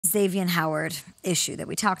Xavien Howard issue that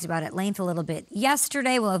we talked about at length a little bit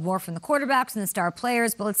yesterday. We'll have more from the quarterbacks and the star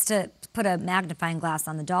players, but let's put a magnifying glass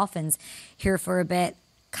on the Dolphins here for a bit.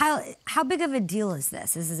 Kyle, how big of a deal is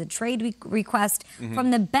this? This is a trade request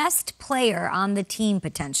from the best player on the team,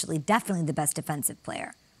 potentially, definitely the best defensive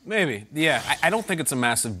player. Maybe, yeah. I don't think it's a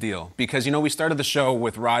massive deal because, you know, we started the show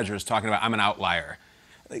with Rodgers talking about I'm an outlier.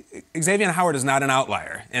 Xavien Howard is not an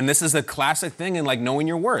outlier, and this is a classic thing in, like, knowing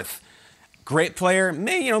your worth. Great player,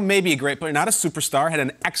 maybe a great player, not a superstar, had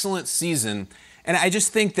an excellent season, and I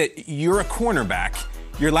just think that you're a cornerback.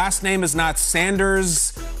 Your last name is not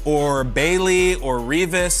Sanders or Bailey or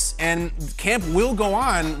Revis, and camp will go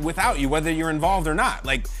on without you, whether you're involved or not.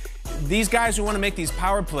 Like, these guys who want to make these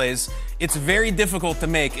power plays, it's very difficult to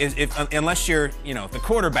make unless you're, you know, the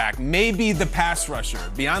quarterback, maybe the pass rusher.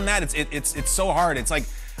 Beyond that, it's so hard. It's like,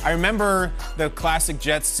 I remember the classic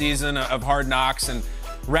Jets season of Hard Knocks, and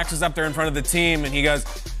Rex is up there in front of the team, and he goes,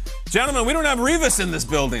 "Gentlemen, we don't have Revis in this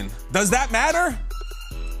building. Does that matter?"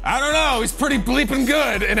 "I don't know, he's pretty bleeping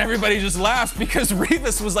good." And everybody just laughed because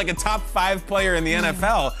Revis was like a top 5 player in the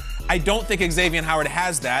NFL. I don't think Xavien Howard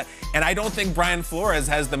has that, and I don't think Brian Flores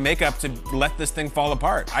has the makeup to let this thing fall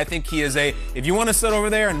apart. I think he is if you want to sit over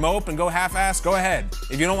there and mope and go half-ass, go ahead.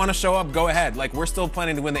 If you don't want to show up, go ahead. Like, we're still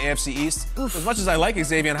planning to win the AFC East. As much as I like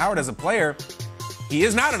Xavien Howard as a player, he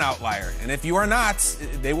is not an outlier. And if you are not,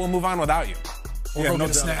 they will move on without you. Or go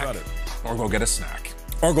get a snack. Or go get a snack.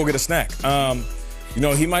 Or go get a snack. You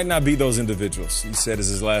know, he might not be those individuals. He said is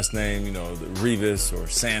his last name, you know, Revis or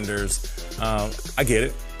Sanders. I get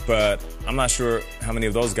it, but I'm not sure how many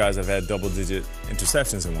of those guys have had double-digit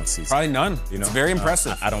interceptions in one season. Probably none. You know? It's very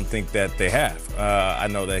impressive. I don't think that they have. I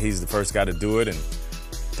know that he's the first guy to do it in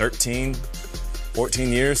 13, 14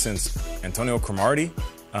 years since Antonio Cromartie.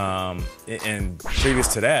 And previous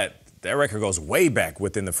to that, that record goes way back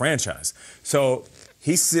within the franchise. So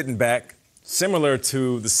he's sitting back, similar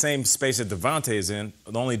to the same space that Devontae is in.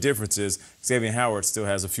 The only difference is Xavien Howard still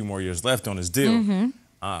has a few more years left on his deal.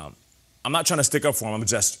 I'm not trying to stick up for him.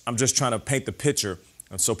 I'm just trying to paint the picture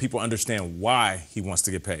so people understand why he wants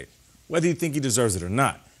to get paid, whether you think he deserves it or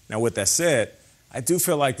not. Now, with that said, I do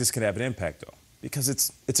feel like this could have an impact, though, because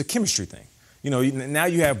it's a chemistry thing. You know, now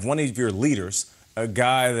you have one of your leaders, a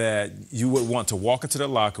guy that you would want to walk into the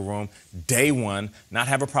locker room day one, not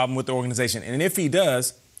have a problem with the organization, and if he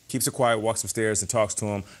does, keeps it quiet, walks upstairs and talks to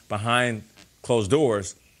him behind closed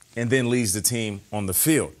doors, and then leads the team on the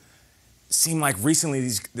field. It seemed like recently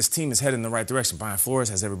this team is headed in the right direction. Brian Flores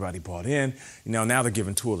has everybody bought in. You know, now they're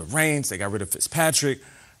giving Tua the reins. They got rid of Fitzpatrick.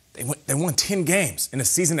 They won 10 games in a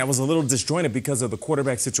season that was a little disjointed because of the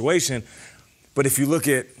quarterback situation. But if you look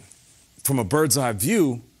at from a bird's eye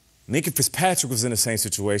view, Minka Fitzpatrick was in the same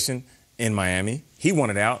situation in Miami. He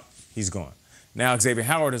wanted out. He's gone. Now Xavien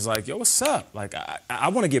Howard is like, yo, what's up? Like, I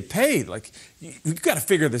want to get paid. Like, you got to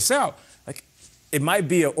figure this out. Like, it might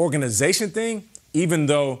be an organization thing, even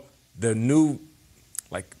though the new,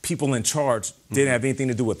 like, people in charge didn't have anything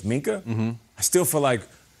to do with Minka. I still feel like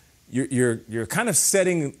you're kind of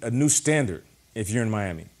setting a new standard if you're in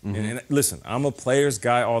Miami. And listen, I'm a players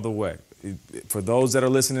guy all the way. For those that are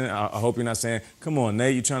listening, I hope you're not saying, come on,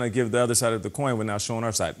 Nate, you're trying to give the other side of the coin without showing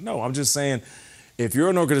our side. No, I'm just saying, if you're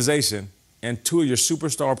an organization and 2 of your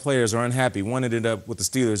superstar players are unhappy, one ended up with the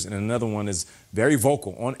Steelers and another one is very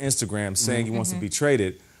vocal on Instagram saying he wants to be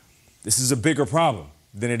traded, this is a bigger problem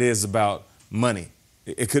than it is about money.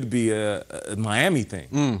 It could be a Miami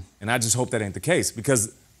thing. And I just hope that ain't the case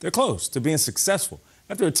because they're close to being successful.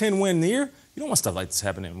 After a 10-win year, you don't want stuff like this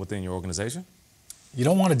happening within your organization. You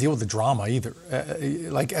don't want to deal with the drama either.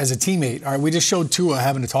 Like, as a teammate, all right, we just showed Tua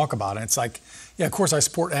having to talk about it. It's like, yeah, of course I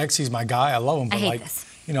support X. He's my guy. I love him. But I hate this.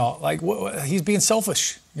 You know, like, he's being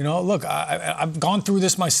selfish. You know, look, I've gone through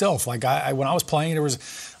this myself. Like, when I was playing, there was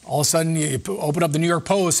all of a sudden you open up the New York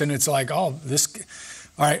Post and it's like, oh, this,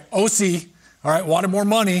 all right, OC, all right, wanted more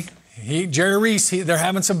money. Jerry Reese, they're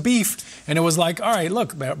having some beef. And it was like, all right,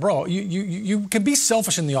 look, bro, you can be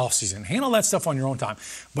selfish in the offseason. Handle that stuff on your own time.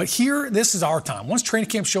 But here, this is our time. Once training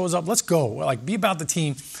camp shows up, let's go. Like, be about the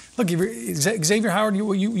team. Look, if Xavien Howard,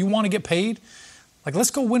 you want to get paid? Like,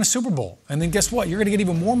 let's go win a Super Bowl. And then guess what? You're going to get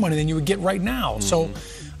even more money than you would get right now. So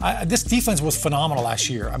this defense was phenomenal last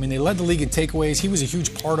year. I mean, they led the league in takeaways. He was a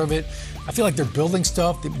huge part of it. I feel like they're building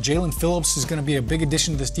stuff. Jalen Phillips is going to be a big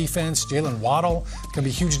addition to this defense. Jalen Waddle is going to be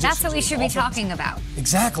a huge addition. That's what we should be talking about.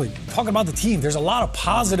 Exactly. Talking about the team. There's a lot of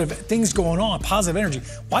positive things going on, positive energy.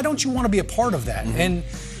 Why don't you want to be a part of that? And,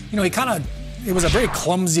 you know, it was a very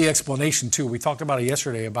clumsy explanation, too. We talked about it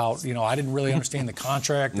yesterday about, you know, I didn't really understand the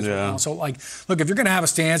contract. Yeah. So, like, look, if you're going to have a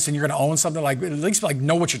stance and you're going to own something, like, at least, like,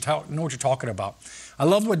 know what you're talking about. I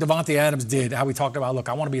love what Devontae Adams did, how we talked about, look,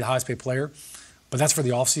 I want to be the highest paid player, but that's for the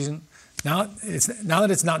offseason. Now that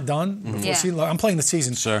it's not done, I'm playing the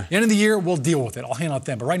season. Sure. At the end of the year, we'll deal with it. I'll handle it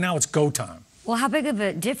then. But right now, it's go time. Well, how big of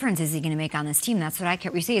a difference is he going to make on this team? That's what I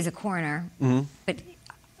care. We say he's a corner, but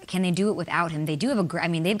can they do it without him? They do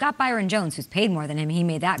have they've got Byron Jones, who's paid more than him. He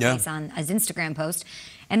made that case on his Instagram post.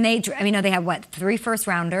 And they had 3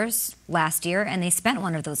 first-rounders last year, and they spent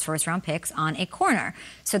one of those first-round picks on a corner.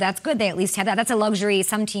 So that's good. They at least have that. That's a luxury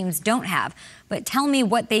some teams don't have. But tell me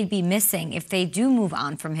what they'd be missing if they do move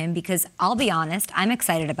on from him, because I'll be honest, I'm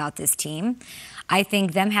excited about this team. I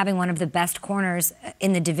think them having one of the best corners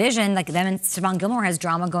in the division, like them and Stephon Gilmore has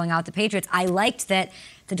drama going out with the Patriots. I liked that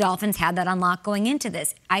the Dolphins had that unlock going into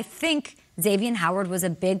this. I think Xavien Howard was a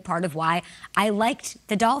big part of why I liked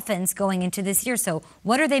the Dolphins going into this year. So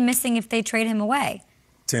what are they missing if they trade him away?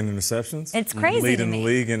 10 interceptions. It's crazy. Leading the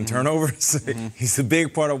league in turnovers. He's a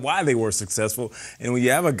big part of why they were successful. And when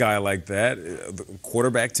you have a guy like that, the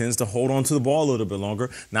quarterback tends to hold on to the ball a little bit longer,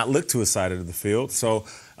 not look to his side of the field. So,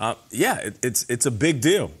 it's a big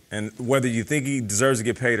deal. And whether you think he deserves to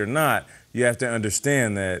get paid or not, you have to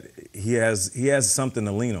understand that he has something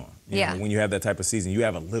to lean on. You know, when you have that type of season, you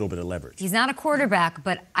have a little bit of leverage. He's not a quarterback,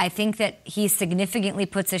 but I think that he significantly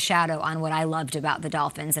puts a shadow on what I loved about the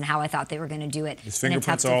Dolphins and how I thought they were going to do it. His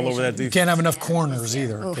fingerprints are all over that defense. You can't have enough corners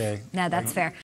either. Oof. Okay. No, that's fair.